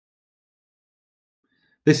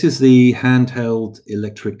This is the handheld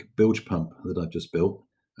electric bilge pump that I've just built,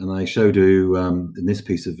 and I showed you in this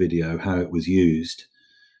piece of video how it was used.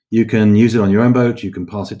 You can use it on your own boat, you can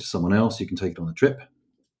pass it to someone else, you can take it on a trip,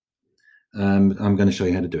 and I'm going to show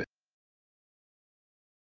you how to do it.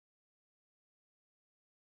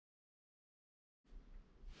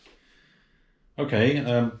 Okay,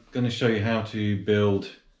 I'm going to show you how to build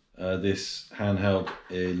this handheld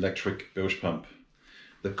electric bilge pump.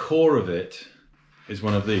 The core of it is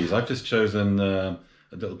one of these. I've just chosen a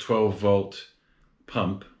little 12-volt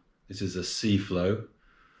pump. This is a C-flow.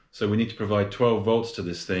 So we need to provide 12 volts to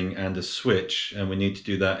this thing and a switch, and we need to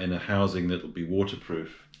do that in a housing that will be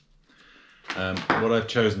waterproof. What I've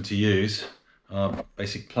chosen to use are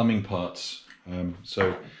basic plumbing parts.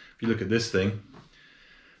 So if you look at this thing,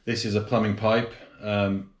 this is a plumbing pipe,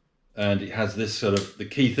 and it has this sort of, the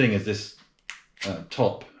key thing is this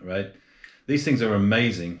top, right? These things are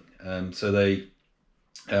amazing. So they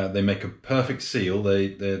make a perfect seal.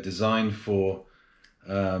 They're designed for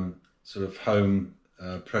sort of home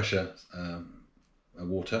pressure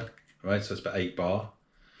water, right? So it's about 8 bar,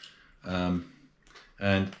 and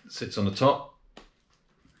sits on the top,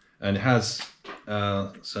 and it has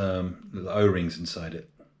some little O-rings inside it.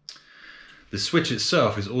 The switch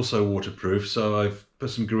itself is also waterproof, so I've put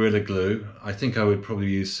some Gorilla Glue. I think I would probably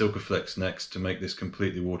use Silkaflex next to make this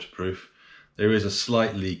completely waterproof. There is a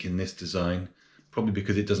slight leak in this design, probably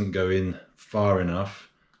because it doesn't go in far enough,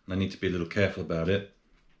 and I need to be a little careful about it.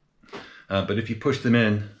 But if you push them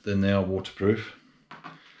in, then they are waterproof.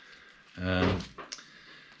 The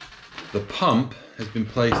pump has been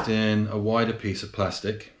placed in a wider piece of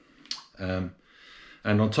plastic, and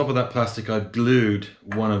on top of that plastic I've glued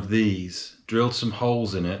one of these, drilled some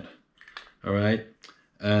holes in it, all right,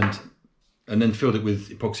 and then filled it with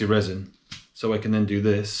epoxy resin, so I can then do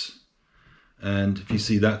this. And if you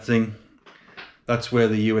see that thing, that's where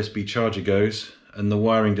the USB charger goes, and the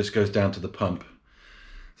wiring just goes down to the pump.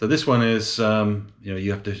 So this one is,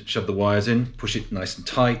 you have to shove the wires in, push it nice and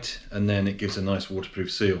tight, and then it gives a nice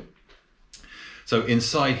waterproof seal. So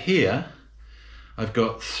inside here, I've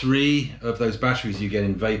got 3 of those batteries you get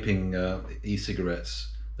in vaping e-cigarettes.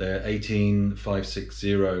 They're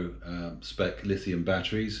 18560 spec lithium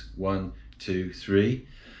batteries, 1, 2, 3.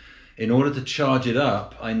 In order to charge it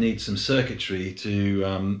up, I need some circuitry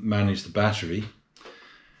to manage the battery.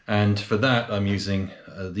 And for that, I'm using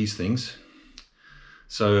these things.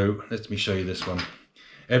 So let me show you this one.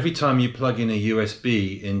 Every time you plug in a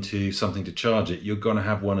USB into something to charge it, you're going to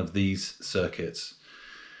have one of these circuits.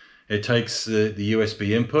 It takes the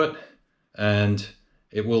USB input, and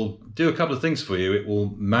it will do a couple of things for you. It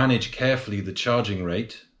will manage carefully the charging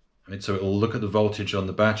rate. Right? So it will look at the voltage on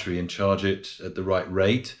the battery and charge it at the right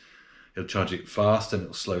rate. It'll charge it fast and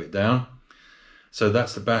it'll slow it down. So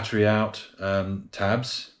that's the battery out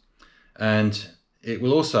tabs. And it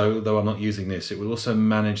will also, though I'm not using this, it will also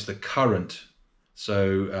manage the current.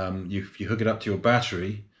 So if you hook it up to your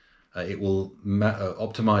battery, it will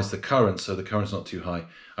optimize the current so the current's not too high.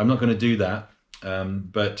 I'm not going to do that,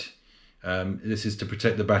 but this is to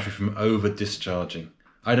protect the battery from over discharging.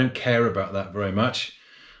 I don't care about that very much.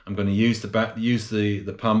 I'm going to use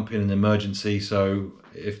the pump in an emergency, so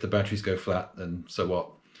if the batteries go flat, then so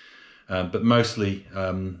what? But mostly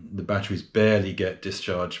the batteries barely get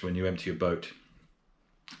discharged when you empty your boat.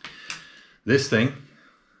 This thing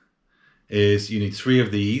is, you need 3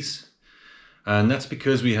 of these, and that's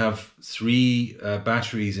because we have 3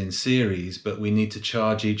 batteries in series, but we need to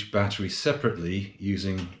charge each battery separately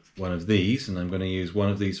using one of these, and I'm going to use one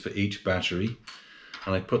of these for each battery.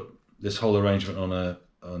 And I put this whole arrangement on a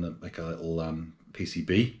like a little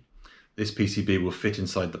PCB. This PCB will fit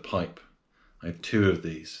inside the pipe. I have 2 of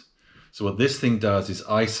these. So what this thing does is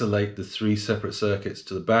isolate the 3 separate circuits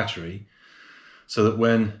to the battery, so that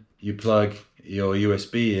when you plug your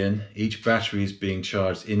USB in, each battery is being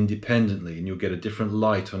charged independently, and you'll get a different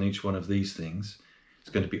light on each one of these things.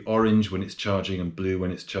 It's going to be orange when it's charging and blue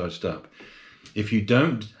when it's charged up. If you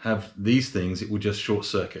don't have these things, it will just short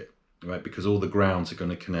circuit, right? Because all the grounds are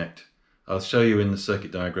going to connect. I'll show you in the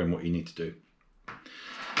circuit diagram what you need to do.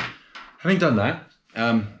 Having done that,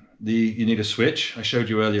 you need a switch. I showed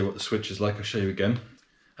you earlier what the switch is like. I'll show you again.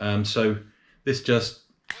 So this just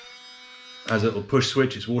has a little push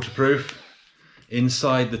switch. It's waterproof.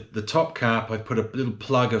 Inside the top cap, I put a little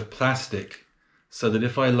plug of plastic so that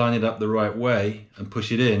if I line it up the right way and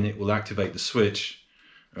push it in, it will activate the switch,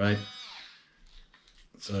 right?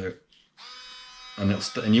 So,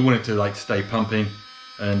 and you want it to like stay pumping,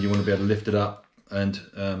 and you want to be able to lift it up and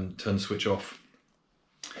turn the switch off.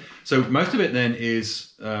 So most of it then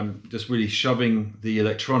is just really shoving the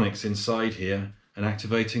electronics inside here and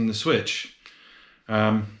activating the switch.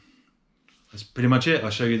 That's pretty much it. I'll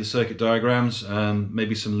show you the circuit diagrams and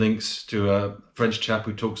maybe some links to a French chap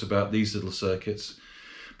who talks about these little circuits.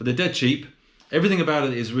 But they're dead cheap. Everything about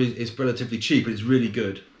it is relatively cheap, but it's really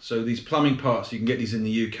good. So these plumbing parts, you can get these in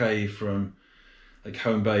the UK from like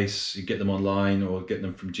Home Base. You get them online or get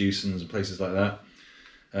them from Dewson's and places like that.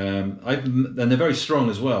 And they're very strong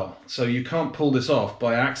as well. So you can't pull this off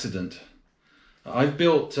by accident. I've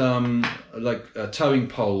built towing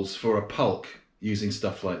poles for a pulk using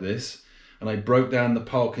stuff like this. And I broke down the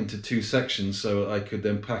pulk into 2 sections so I could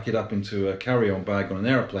then pack it up into a carry-on bag on an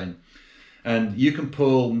aeroplane. And you can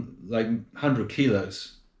pull like 100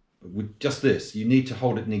 kilos with just this. You need to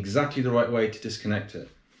hold it in exactly the right way to disconnect it.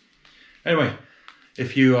 Anyway,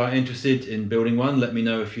 if you are interested in building one, let me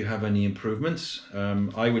know if you have any improvements.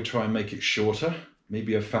 I would try and make it shorter,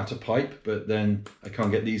 maybe a fatter pipe, but then I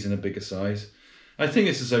can't get these in a bigger size. I think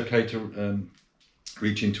this is okay to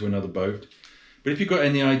reach into another boat. But if you've got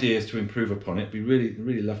any ideas to improve upon it, we'd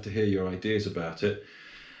really love to hear your ideas about it.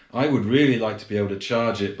 I would really like to be able to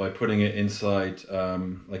charge it by putting it inside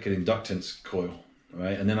like an inductance coil,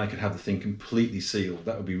 right? And then I could have the thing completely sealed.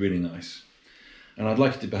 That would be really nice. And I'd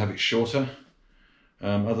like to have it shorter.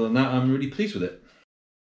 Other than that, I'm really pleased with it.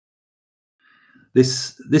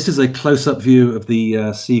 This is a close-up view of the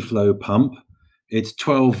Seaflow pump. It's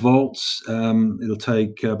 12 volts. It'll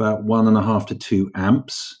take about 1.5 to 2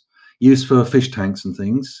 amps. Used for fish tanks and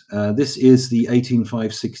things. This is the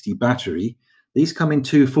 18560 battery. These come in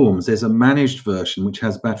 2 forms. There's a managed version which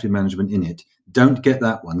has battery management in it. Don't get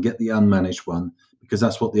that one, get the unmanaged one, because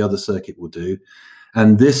that's what the other circuit will do.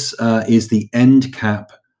 And this is the end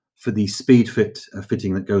cap for the speed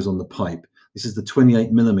fitting that goes on the pipe. This is the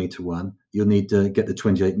 28mm one. You'll need to get the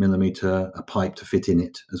 28mm pipe to fit in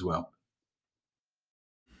it as well.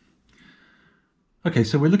 Okay,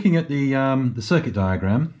 so we're looking at the circuit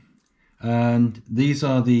diagram. And these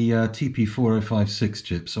are the TP4056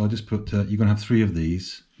 chips. So I just put, you're going to have 3 of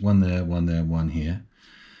these, one there, one here.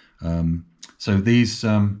 So these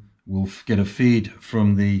will get a feed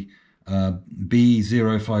from the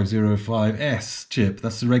B0505S chip.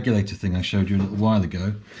 That's the regulator thing I showed you a little while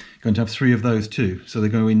ago. Going to have 3 of those too. So they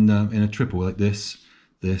go in a triple like this,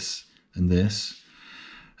 this, and this.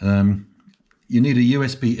 You need a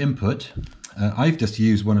USB input. I've just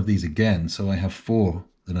used one of these again, so I have 4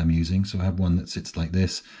 that I'm using. So I have one that sits like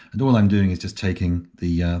this, and all I'm doing is just taking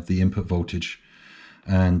the input voltage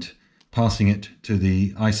and passing it to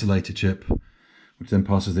the isolator chip, which then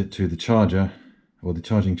passes it to the charger or the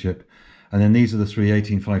charging chip. And then these are the 3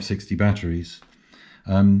 18560 batteries.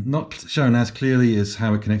 Not shown as clearly as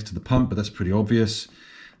how it connects to the pump, but that's pretty obvious.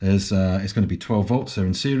 There's it's going to be 12 volts, they're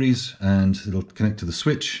in series, and it'll connect to the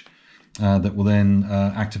switch that will then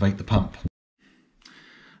activate the pump.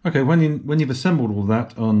 Okay, when you've assembled all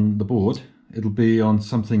that on the board, it'll be on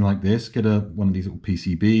something like this. Get one of these little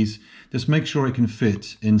PCBs. Just make sure it can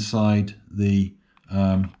fit inside the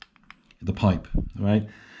pipe. Right?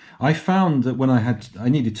 I found that when I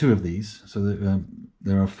needed 2 of these, so that,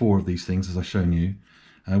 there are 4 of these things as I've shown you.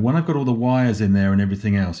 When I've got all the wires in there and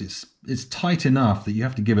everything else, it's tight enough that you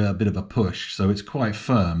have to give it a bit of a push, so it's quite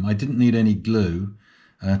firm. I didn't need any glue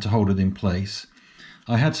to hold it in place.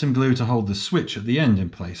 I had some glue to hold the switch at the end in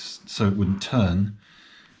place so it wouldn't turn.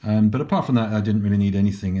 But apart from that, I didn't really need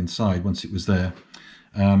anything inside once it was there.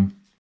 And